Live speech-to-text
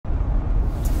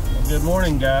Good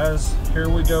morning, guys. Here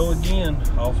we go again,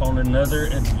 off on another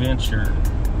adventure.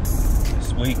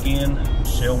 This weekend,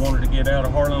 Michelle wanted to get out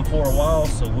of Harlan for a while,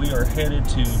 so we are headed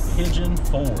to Pigeon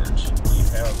Forge. We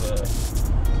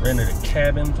have rented a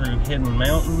cabin through Hidden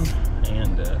Mountain,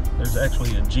 and there's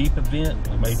actually a Jeep event.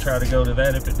 We may try to go to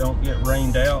that if it don't get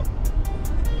rained out.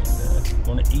 And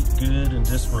want to eat good and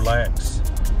just relax,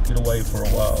 get away for a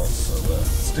while. So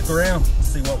stick around,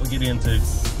 see what we get into.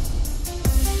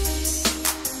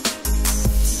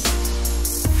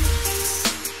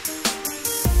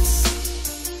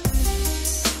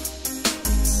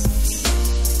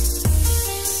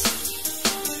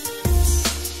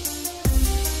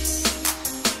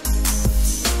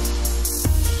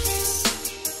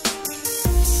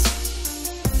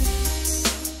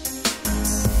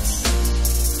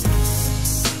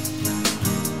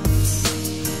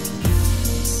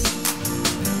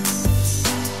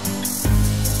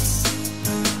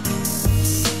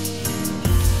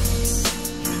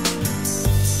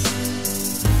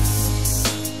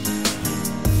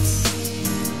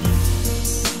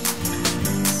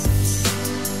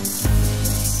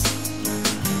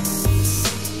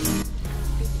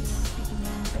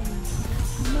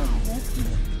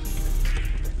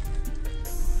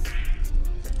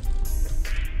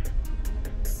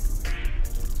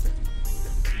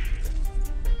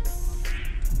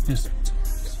 This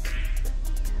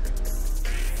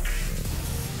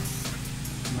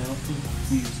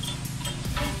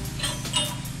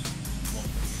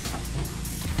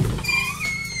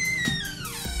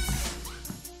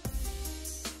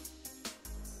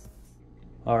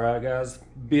Alright guys,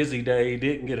 busy day,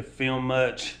 didn't get to film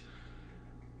much.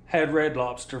 Had Red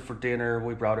Lobster for dinner,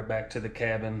 we brought it back to the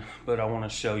cabin, but I want to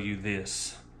show you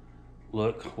this.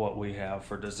 Look what we have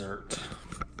for dessert.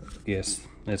 Yes,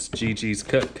 that's Gigi's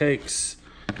Cupcakes,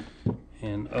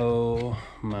 and oh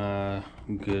my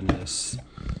goodness,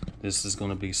 this is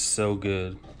going to be so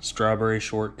good. Strawberry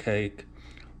shortcake,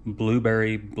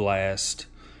 blueberry blast,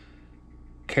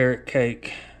 carrot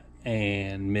cake,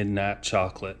 and midnight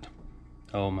chocolate.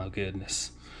 Oh my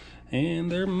goodness.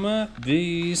 And there might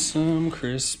be some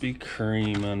Krispy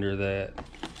Kreme under that.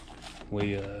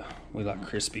 We like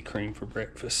Krispy Kreme for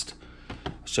breakfast.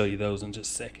 I'll show you those in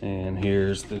just a second. And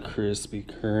here's the Krispy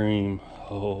Kreme.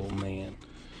 Oh man,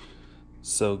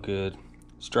 so good.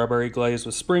 Strawberry glaze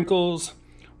with sprinkles,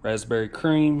 raspberry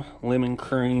cream, lemon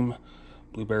cream,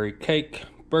 blueberry cake,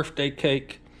 birthday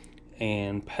cake,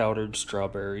 and powdered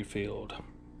strawberry filled.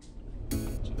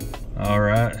 All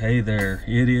right, hey there.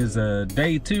 It is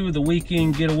day 2 of the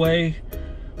weekend getaway.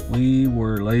 We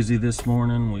were lazy this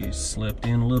morning. We slept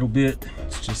in a little bit.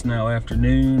 It's just now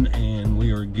afternoon and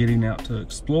we are getting out to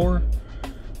explore.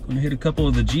 Gonna hit a couple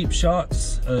of the Jeep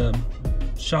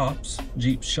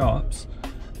Jeep shops.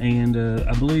 And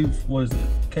I believe, what is it,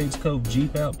 Cades Cove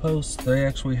Jeep Outpost? They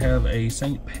actually have a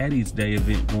St. Patty's Day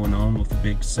event going on with a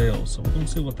big sale. So we're gonna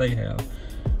see what they have.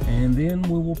 And then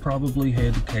we will probably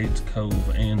head to Cades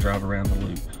Cove and drive around the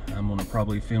loop. I'm gonna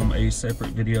probably film a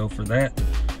separate video for that.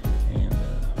 And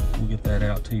we'll get that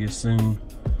out to you soon.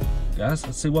 Guys,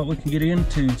 let's see what we can get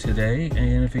into today,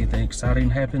 and if anything exciting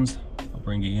happens, I'll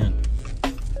bring you in.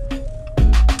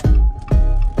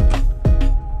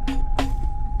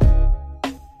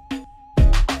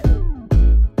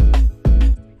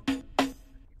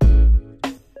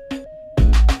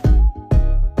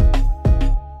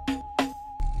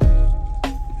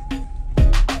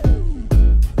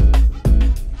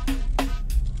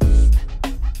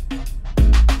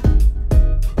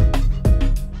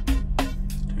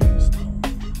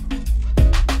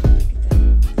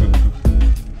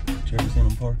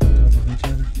 Parking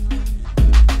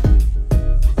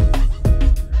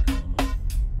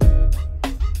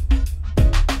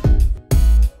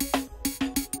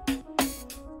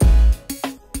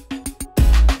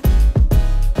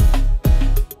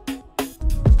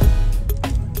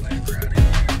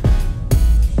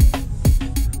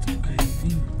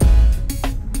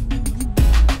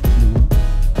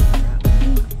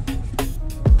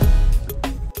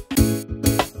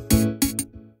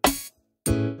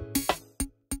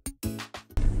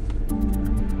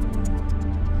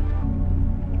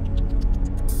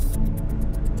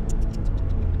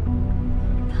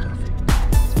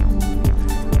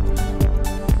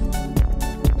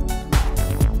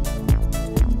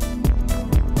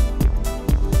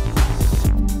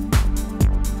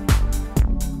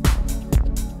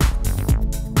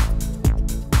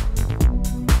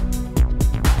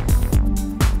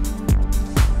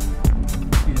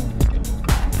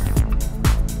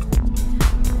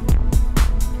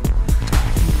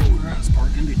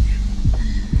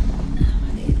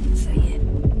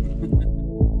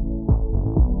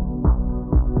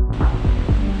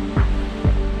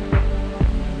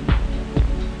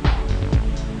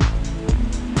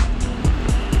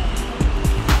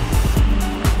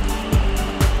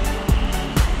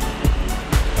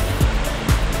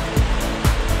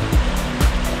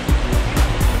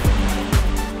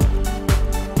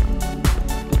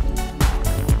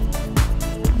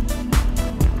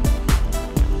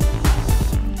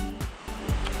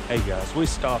we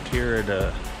stopped here at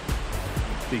the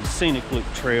scenic loop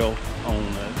trail on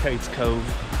Cades Cove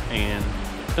and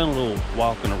done a little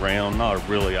walking around. Not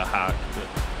really a hike, but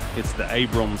it's the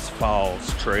Abrams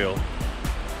Falls Trail.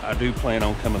 I do plan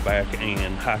on coming back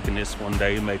and hiking this one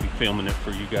day, maybe filming it for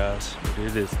you guys. But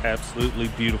it is absolutely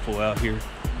beautiful out here.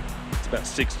 It's about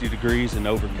 60 degrees and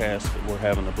overcast, but we're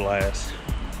having a blast.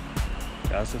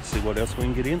 Guys, let's see what else we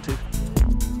can get into.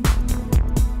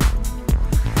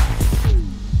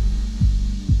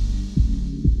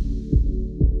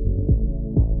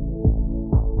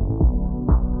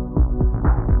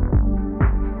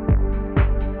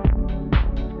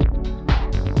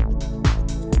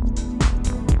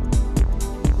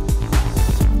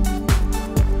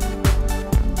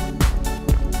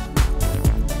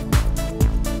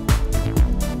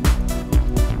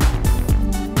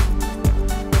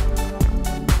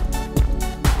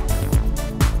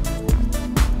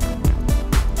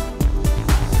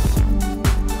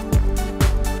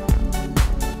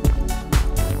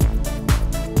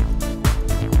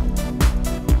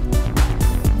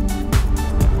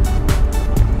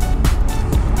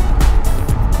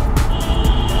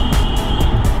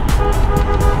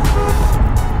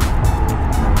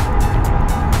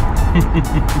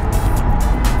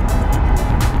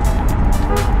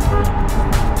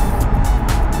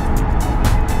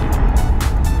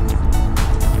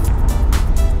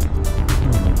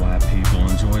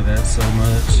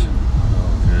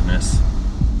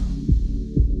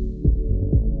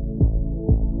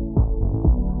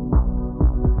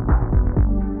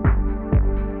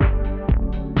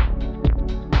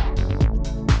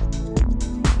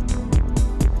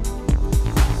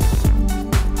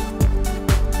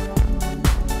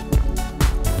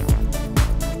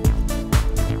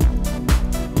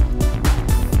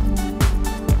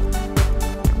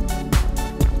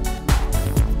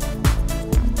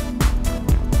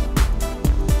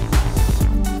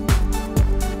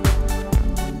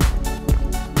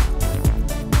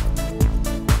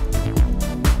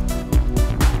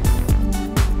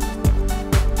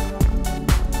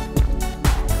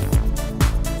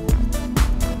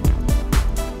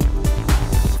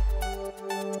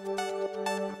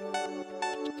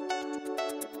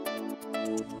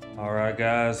 Alright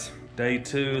guys, day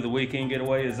 2 of the weekend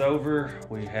getaway is over.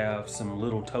 We have some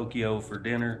little Tokyo for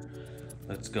dinner.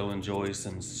 Let's go enjoy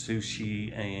some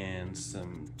sushi and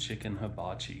some chicken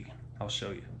hibachi. I'll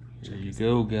show you. Here you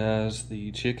go guys,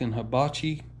 the chicken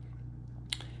hibachi,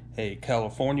 a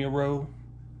California roll.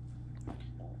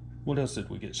 What else did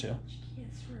we get, Shell?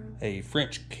 A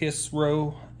French kiss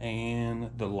roll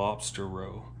and the lobster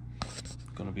roll.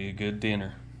 Gonna be a good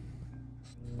dinner.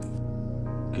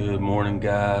 Good morning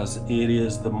guys, it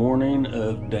is the morning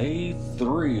of day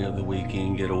 3 of the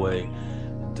weekend getaway.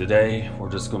 Today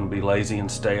we're just going to be lazy and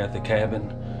stay at the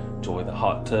cabin, enjoy the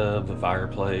hot tub, the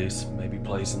fireplace, maybe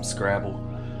play some Scrabble.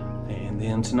 And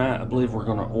then tonight I believe we're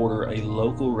going to order a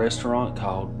local restaurant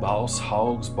called Boss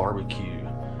Hogg's Barbecue.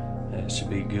 That should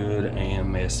be good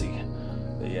and messy.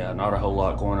 But yeah, not a whole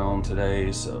lot going on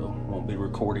today, so won't be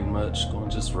recording much, going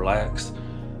to just relax.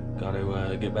 Got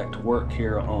to get back to work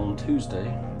here on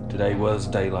Tuesday. Today was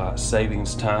daylight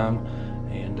savings time,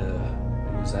 and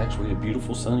it was actually a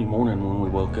beautiful sunny morning when we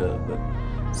woke up. But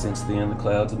since then, the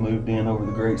clouds have moved in over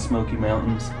the Great Smoky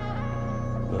Mountains.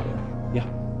 But yeah,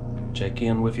 check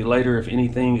in with you later if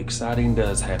anything exciting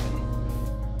does happen.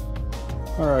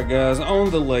 All right, guys. On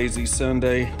the lazy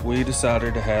Sunday, we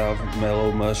decided to have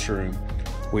mellow mushroom.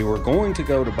 We were going to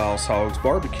go to Boss Hogg's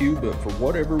Barbecue, but for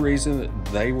whatever reason,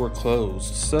 they were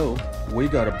closed. So we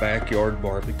got a backyard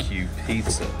barbecue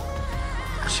pizza.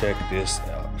 Check this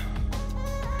out.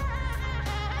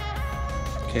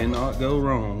 Cannot go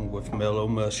wrong with mellow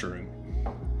mushroom.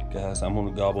 Guys, I'm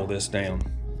gonna gobble this down.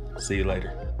 See you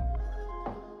later.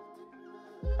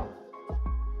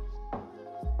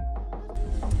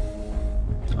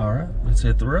 All right, let's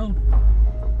hit the road.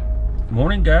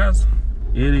 Morning, guys.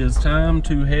 It is time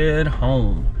to head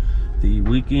home. The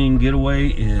weekend getaway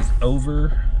is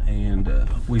over and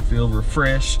we feel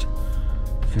refreshed,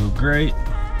 feel great,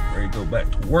 ready to go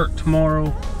back to work tomorrow,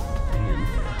 and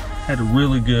had a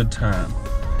really good time.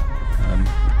 I'm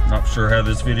not sure how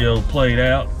this video played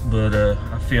out, but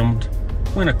I filmed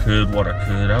when I could, what I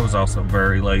could. I was also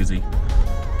very lazy.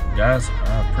 Guys,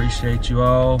 I appreciate you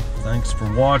all. Thanks for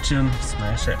watching.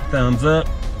 Smash that thumbs up.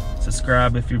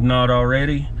 Subscribe if you've not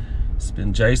already. It's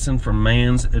been Jason from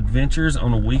Man's Adventures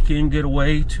on a weekend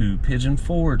getaway to Pigeon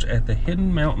Forge at the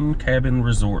Hidden Mountain Cabin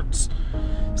Resorts.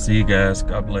 See you guys.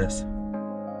 God bless.